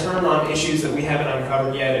it's going to turn on issues that we haven't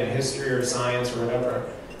uncovered yet in history or science or whatever,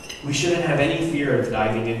 we shouldn't have any fear of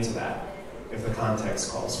diving into that if the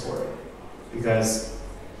context calls for it. Because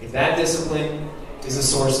if that discipline is a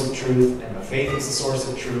source of truth and the faith is a source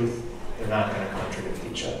of truth, they're not going to contradict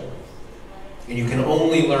each other. And you can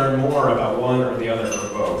only learn more about one or the other or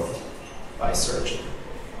both by searching.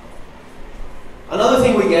 Another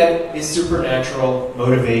thing we get is supernatural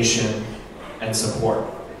motivation and support.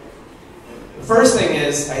 The first thing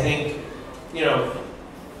is, I think,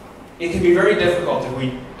 it can be very difficult if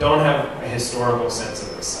we don't have a historical sense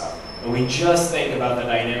of this stuff, and we just think about the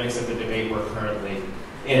dynamics of the debate we're currently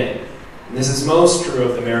in. And this is most true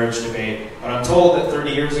of the marriage debate, but I'm told that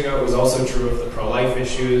 30 years ago it was also true of the pro-life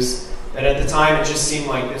issues, that at the time it just seemed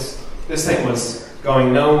like this thing was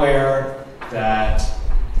going nowhere, that,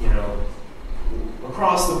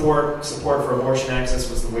 across the board, support for abortion access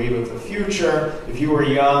was the wave of the future. If you were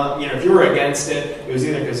young, if you were against it, it was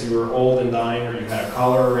either because you were old and dying or you had a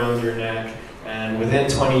collar around your neck, and within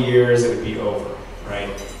 20 years it would be over, right?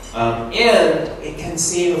 And it can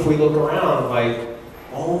seem, if we look around, like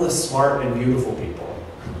all the smart and beautiful people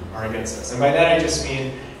are against this. And by that I just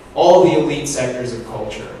mean all the elite sectors of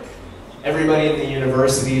culture. Everybody in the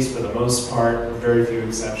universities, for the most part, with very few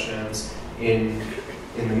exceptions, in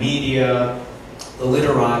the media, the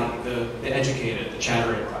literati, the educated, the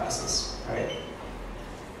chattering classes, right?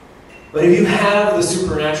 But if you have the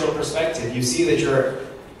supernatural perspective, you see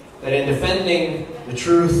that in defending the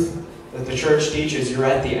truth that the church teaches, you're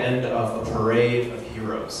at the end of a parade of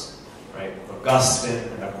heroes, right? Augustine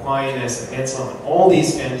and Aquinas and Anselm and all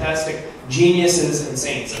these fantastic geniuses and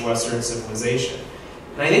saints of Western civilization.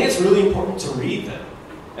 And I think it's really important to read them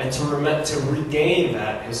and to regain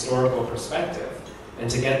that historical perspective and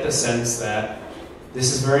to get the sense that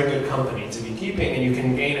this is very good company to be keeping, and you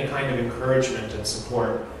can gain a kind of encouragement and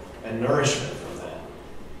support and nourishment from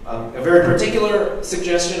that. A very particular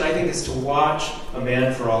suggestion, I think, is to watch A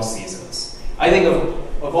Man for All Seasons. I think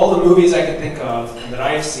of all the movies I can think of and that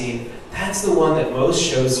I've seen, that's the one that most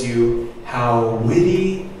shows you how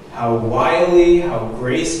witty, how wily, how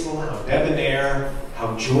graceful, how debonair,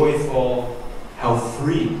 how joyful, how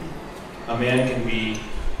free a man can be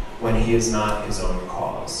when he is not his own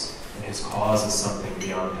cause. His cause is something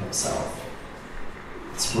beyond himself.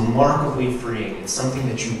 It's remarkably freeing. It's something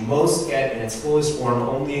that you most get in its fullest form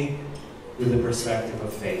only through the perspective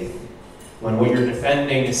of faith. When what you're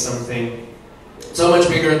defending is something so much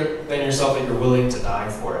bigger than yourself that you're willing to die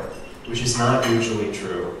for it, which is not usually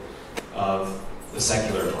true of the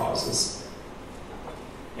secular causes.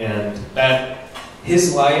 And that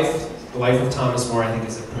his life, the life of Thomas More, I think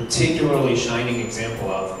is a particularly shining example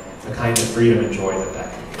of the kind of freedom and joy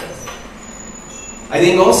that can give. I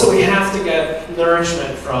think also we have to get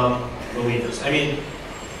nourishment from believers. I mean,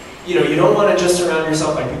 you don't want to just surround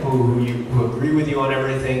yourself by people who agree with you on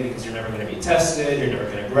everything, because you're never going to be tested, you're never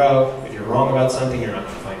going to grow. If you're wrong about something, you're not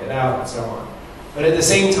going to find it out, and so on. But at the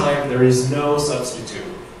same time, there is no substitute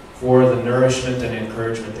for the nourishment and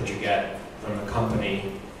encouragement that you get from the company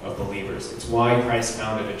of believers. It's why Christ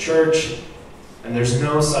founded a church, and there's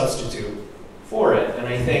no substitute for it. And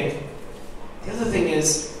I think the other thing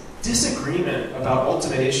is, disagreement about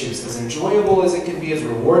ultimate issues, as enjoyable as it can be, as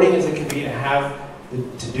rewarding as it can be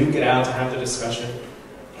to duke it out, to have the discussion,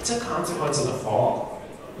 it's a consequence of the fall.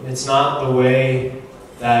 And it's not the way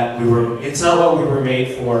that it's not what we were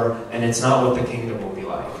made for, and it's not what the kingdom will be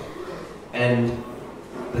like. And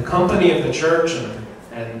the company of the church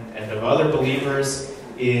and of other believers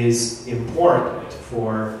is important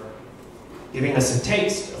for giving us a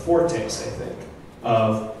foretaste, I think,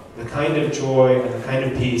 of the kind of joy and the kind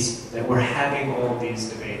of peace that we're having all of these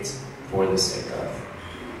debates for the sake of.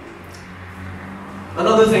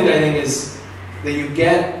 Another thing I think is that you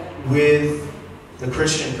get with the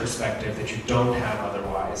Christian perspective that you don't have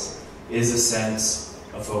otherwise is a sense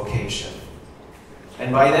of vocation.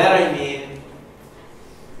 And by that I mean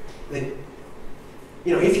that,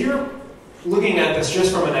 if you're looking at this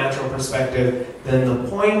just from a natural perspective, then the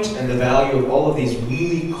point and the value of all of these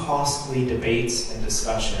really costly debates and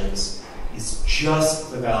discussions is just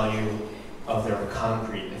the value of their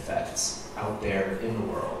concrete effects out there in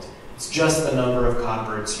the world. It's just the number of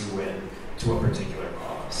converts you win to a particular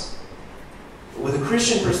cause. But with a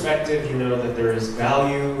Christian perspective, you know that there is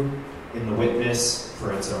value in the witness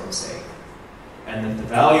for its own sake, and that the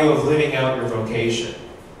value of living out your vocation,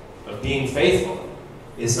 of being faithful,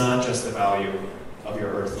 is not just the value of your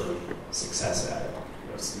earthly success at it.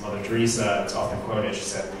 Mother Teresa, it's often quoted, she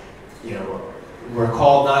said, we're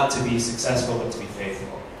called not to be successful, but to be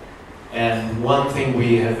faithful. And one thing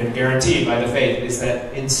we have been guaranteed by the faith is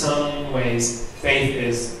that in some ways, faith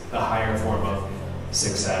is the higher form of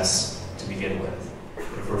success to begin with.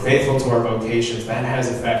 If we're faithful to our vocations, that has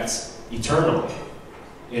effects eternally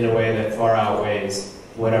in a way that far outweighs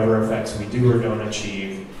whatever effects we do or don't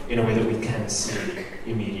achieve in a way that we can see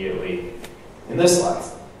immediately in this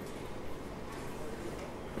life.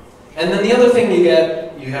 And then the other thing you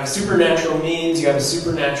get, you have supernatural means, you have a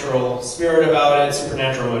supernatural spirit about it,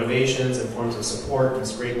 supernatural motivations and forms of support,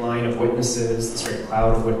 this great line of witnesses, this great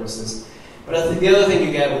cloud of witnesses. But I think the other thing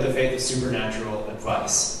you get with the faith is supernatural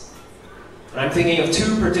advice. And I'm thinking of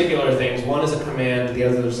two particular things. One is a command, the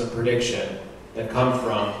other is a prediction that come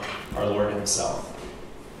from our Lord himself.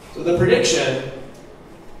 So the prediction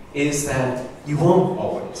is that you won't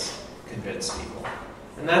always convince people.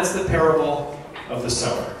 And that's the parable of the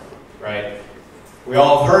sower, right? We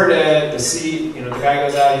all have heard it, the seed, the guy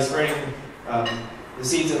goes out, he's spreading the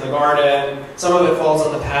seeds in the garden. Some of it falls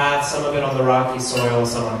on the path, some of it on the rocky soil,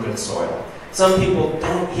 some on good soil. Some people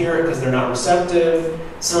don't hear it because they're not receptive.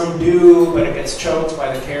 Some do, but it gets choked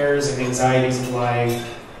by the cares and anxieties of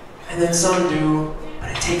life. And then some do,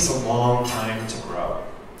 but it takes a long time to grow.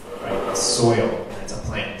 Right? It's soil, and it's a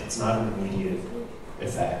plant. It's not an immediate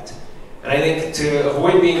effect. And I think to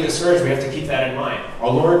avoid being discouraged, we have to keep that in mind.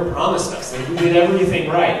 Our Lord promised us that if we did everything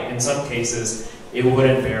right, in some cases, it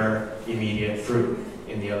wouldn't bear immediate fruit,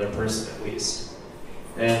 in the other person at least.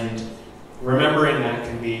 And remembering that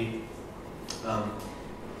can be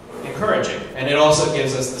encouraging. And it also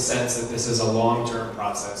gives us the sense that this is a long-term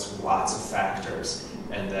process with lots of factors,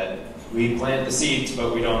 and that we plant the seeds,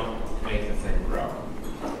 but we don't make the thing grow.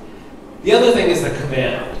 The other thing is the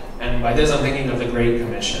command. And by this I'm thinking of the Great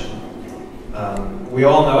Commission. We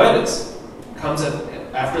all know it. It comes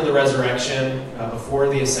after the resurrection, before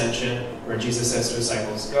the ascension, where Jesus says to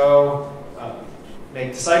disciples, go,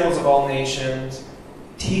 make disciples of all nations,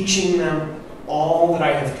 teaching them all that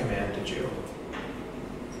I have commanded you.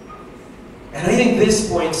 And I think this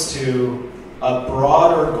points to a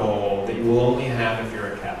broader goal that you will only have if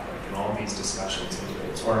you're a Catholic in all these discussions and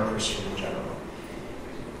debates, or a Christian in general.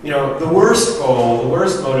 The worst goal, the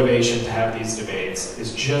worst motivation to have these debates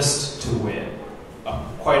is just to win,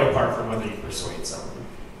 quite apart from whether you persuade someone.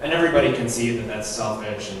 And everybody can see that that's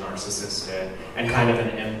selfish and narcissistic and kind of an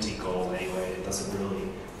empty goal anyway. It doesn't really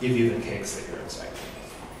give you the kicks that you're expecting.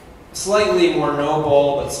 A slightly more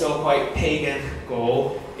noble, but still quite pagan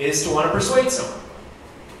goal is to want to persuade someone.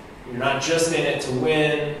 You're not just in it to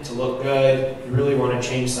win, to look good. You really want to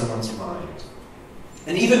change someone's mind.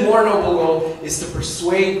 An even more noble goal is to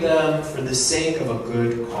persuade them for the sake of a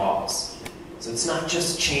good cause. So it's not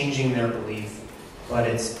just changing their belief, but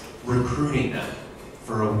it's recruiting them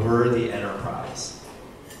for a worthy enterprise.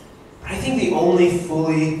 But I think the only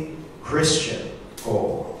fully Christian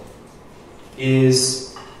goal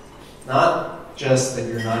is not just that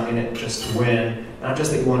you're not in it just to win, not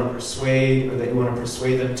just that you want to persuade, or that you want to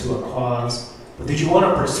persuade them to a cause, but that you want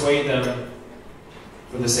to persuade them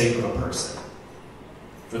for the sake of a person,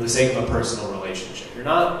 for the sake of a personal relationship. You're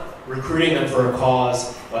not recruiting them for a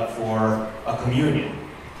cause, but for a communion.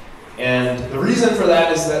 And the reason for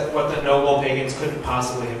that is that what the noble pagans couldn't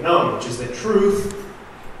possibly have known, which is that truth,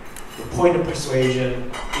 the point of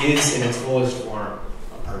persuasion, is in its fullest form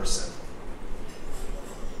a person.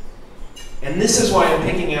 And this is why I'm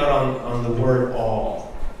picking out on the word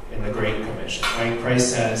all in the Great Commission. Right? Christ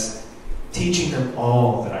says, teaching them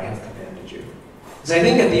all that I have commanded you. Because I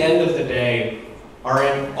think at the end of the day,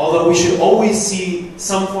 although we should always see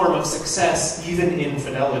some form of success, even in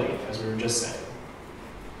fidelity, as we were just saying,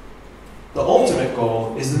 the ultimate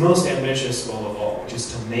goal is the most ambitious goal of all, which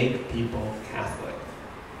is to make people Catholic.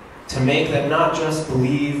 To make them not just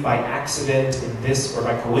believe by accident in this or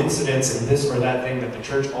by coincidence in this or that thing that the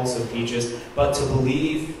Church also teaches, but to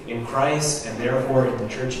believe in Christ and therefore in the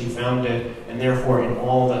Church he founded and therefore in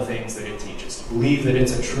all the things that it teaches. To believe that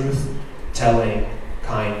it's a truth-telling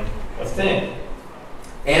kind of thing.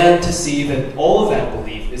 And to see that all of that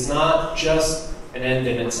belief is not just an end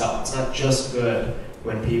in itself. It's not just good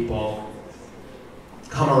when people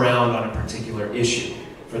come around on a particular issue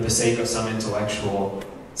for the sake of some intellectual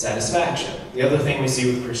satisfaction. The other thing we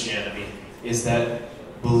see with Christianity is that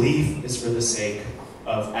belief is for the sake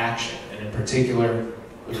of action, and in particular,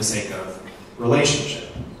 for the sake of relationship.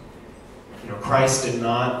 Christ did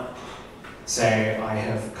not say, I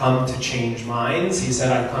have come to change minds. He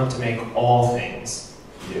said, I've come to make all things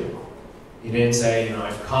new. He didn't say,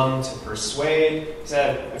 I've come to persuade. He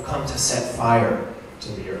said, I've come to set fire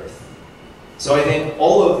to the earth. So I think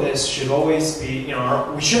all of this should always be,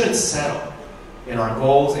 we shouldn't settle in our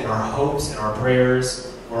goals, in our hopes, in our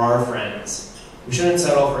prayers, or our friends. We shouldn't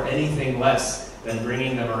settle for anything less than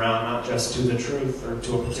bringing them around, not just to the truth or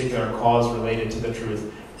to a particular cause related to the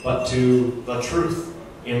truth, but to the truth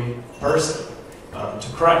in person, to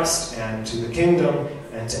Christ and to the kingdom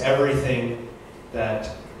and to everything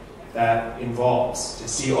that involves. To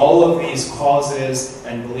see all of these causes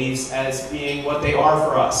and beliefs as being what they are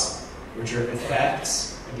for us, which are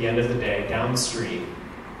effects, at the end of the day, downstream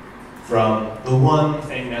from the one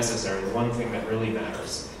thing necessary, the one thing that really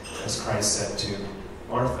matters, as Christ said to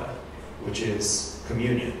Martha, which is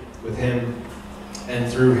communion with him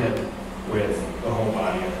and through him with